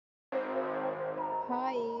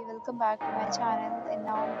Hi, welcome back to my channel. And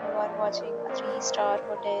now you are watching a 3-star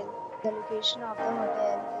hotel. The location of the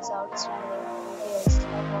hotel is outstanding and guests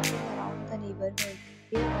are walking around the neighborhood.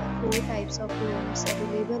 There are four types of rooms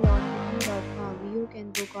available on booking.com. You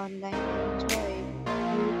can book online and enjoy it.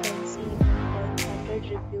 You can see more than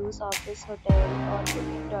 100 reviews of this hotel on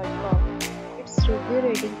booking.com. Its review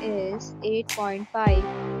rating is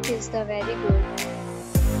 8.5, which is the very good.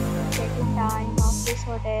 Check-in time of this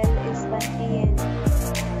hotel is 1 p.m.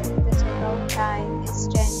 The checkout time is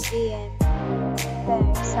 10 a.m.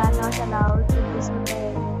 Pets are not allowed in this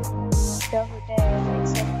hotel. The hotel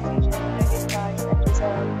accepts major credit cards and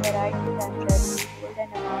reserves the right to temporarily hold an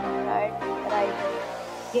amount prior to arrival.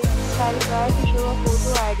 Guests are required to show a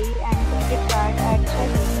photo ID and credit card at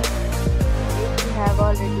check-in. If you have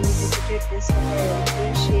already visited this hotel,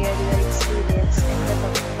 please share your experience in the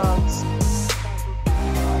comment box.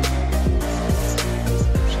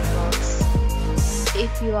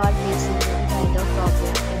 If you are facing any kind of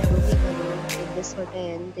problem in booking a room in this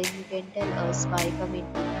hotel, then you can tell us by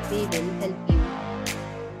commenting. We will help you.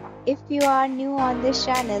 If you are new on this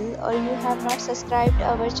channel or you have not subscribed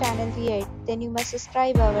our channel yet, then you must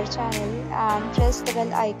subscribe our channel and press the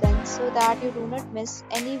bell icon so that you do not miss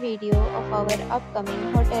any video of our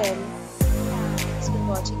upcoming hotel. Thanks for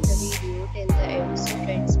watching the video till the end. So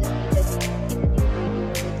friends,